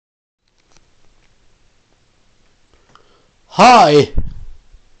Hi!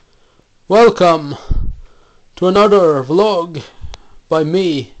 Welcome to another vlog by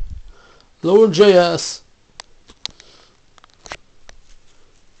me, LordJS.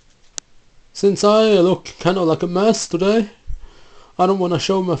 Since I look kind of like a mess today, I don't want to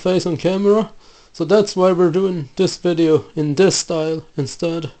show my face on camera, so that's why we're doing this video in this style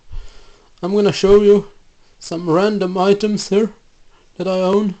instead. I'm gonna show you some random items here that I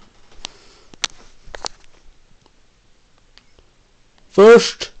own.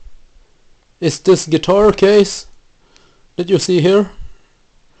 First is this guitar case that you see here.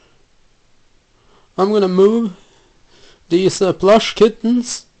 I'm gonna move these plush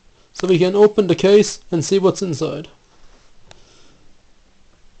kittens so we can open the case and see what's inside.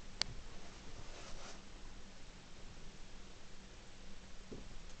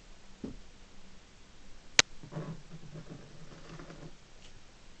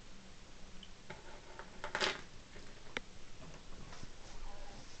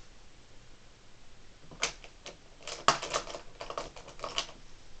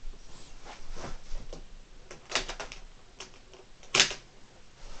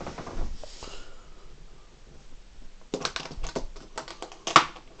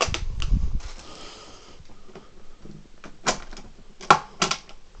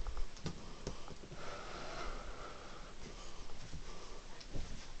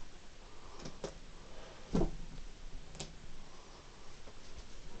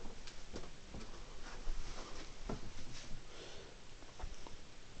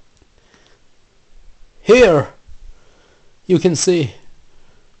 Here you can see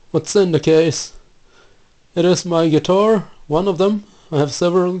what's in the case. It is my guitar, one of them. I have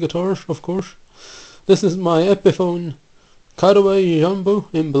several guitars, of course. This is my Epiphone Cutaway Jumbo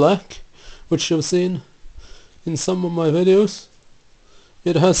in black, which you've seen in some of my videos.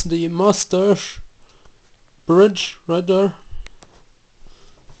 It has the mustache bridge right there,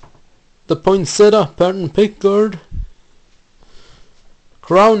 the poinsettia pattern pickguard,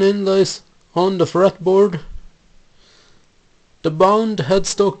 crown inlays on the fretboard, the bound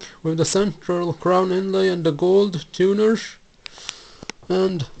headstock with the central crown inlay and the gold tuners,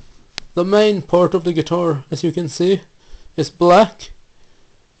 and the main part of the guitar, as you can see, is black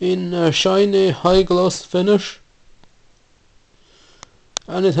in a shiny high gloss finish,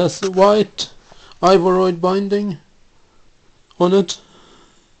 and it has white Ivoroid binding on it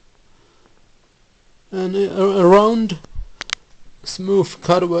and a round smooth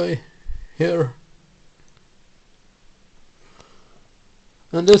cutaway here.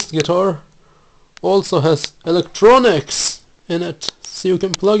 And this guitar also has electronics in it, so you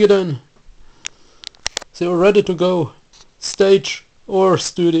can plug it in, so you're ready to go, stage or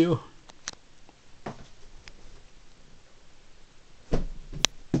studio.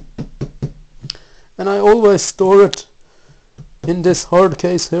 And I always store it in this hard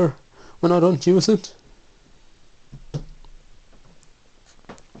case here when I don't use it.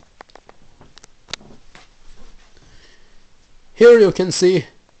 Here you can see,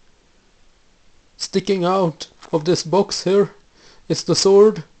 sticking out of this box here, is the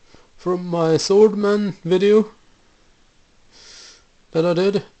sword from my Swordman video that I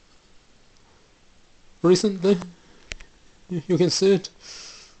did recently. You can see it,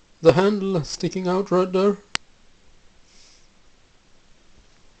 the handle sticking out right there.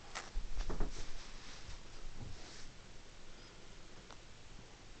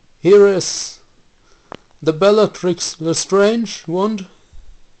 Here is the Bellatrix Lestrange wand.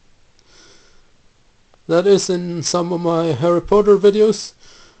 That is in some of my Harry Potter videos,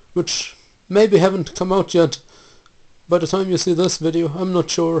 which maybe haven't come out yet by the time you see this video, I'm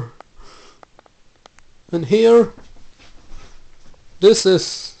not sure. And here, this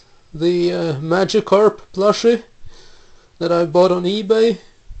is the Magikarp plushie that I bought on eBay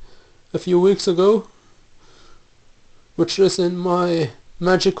a few weeks ago, which is in my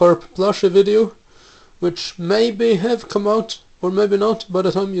Magikarp plushie video, which maybe have come out or maybe not by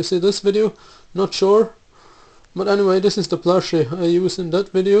the time you see this video, not sure. But anyway, this is the plushie I use in that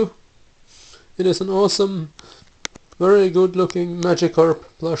video. It is an awesome, very good looking Magikarp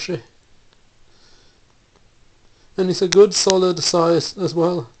plushie, and it's a good solid size as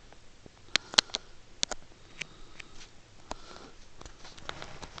well.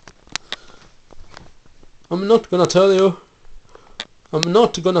 I'm not gonna tell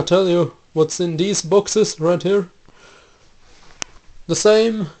you what's in these boxes right here. The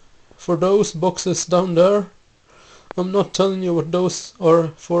same for those boxes down there. I'm not telling you what those are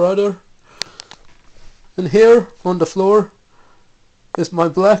for either. And here on the floor is my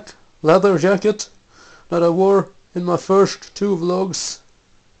black leather jacket that I wore in my first two vlogs.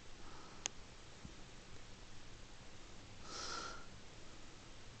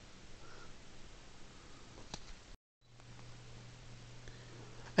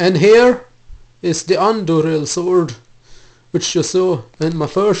 And here is the Anduril sword, which you saw in my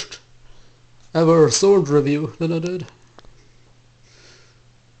first ever sword review that I did,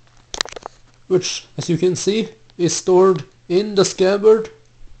 which, as you can see, is stored in the scabbard,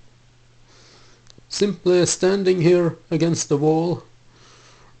 simply standing here against the wall,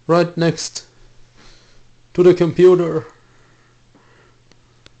 right next to the computer.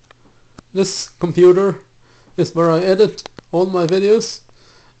 This computer is where I edit all my videos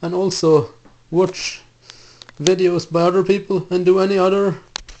and also watch videos by other people and do any other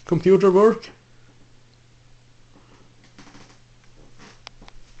computer work.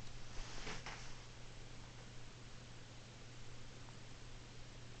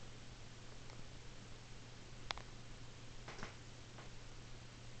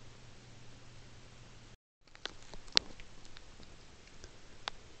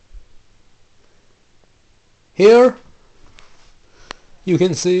 Here you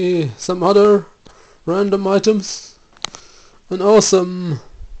can see some other random items. An awesome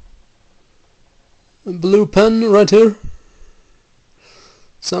blue pen right here.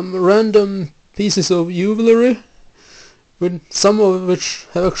 Some random pieces of jewelry, with some of which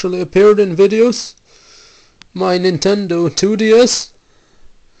have actually appeared in videos. My Nintendo 2DS,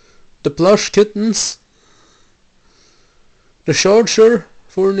 the plush kittens, the charger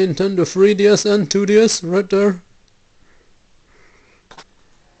for Nintendo 3DS and 2DS right there.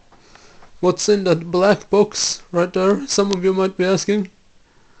 What's in that black box right there? Some of you might be asking.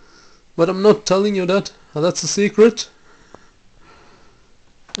 But I'm not telling you that. That's a secret.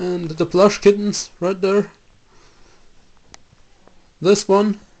 And the plush kittens right there. This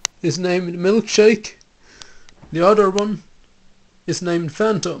one is named Milkshake. The other one is named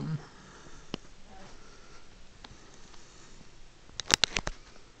Phantom.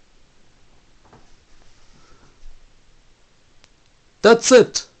 That's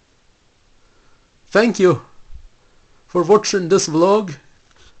it. Thank you for watching this vlog.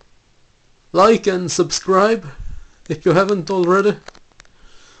 Like and subscribe if you haven't already.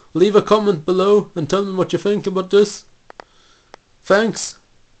 Leave a comment below and tell me what you think about this. Thanks.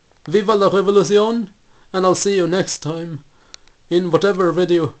 Viva la revolution. And I'll see you next time in whatever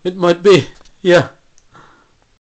video it might be. Yeah.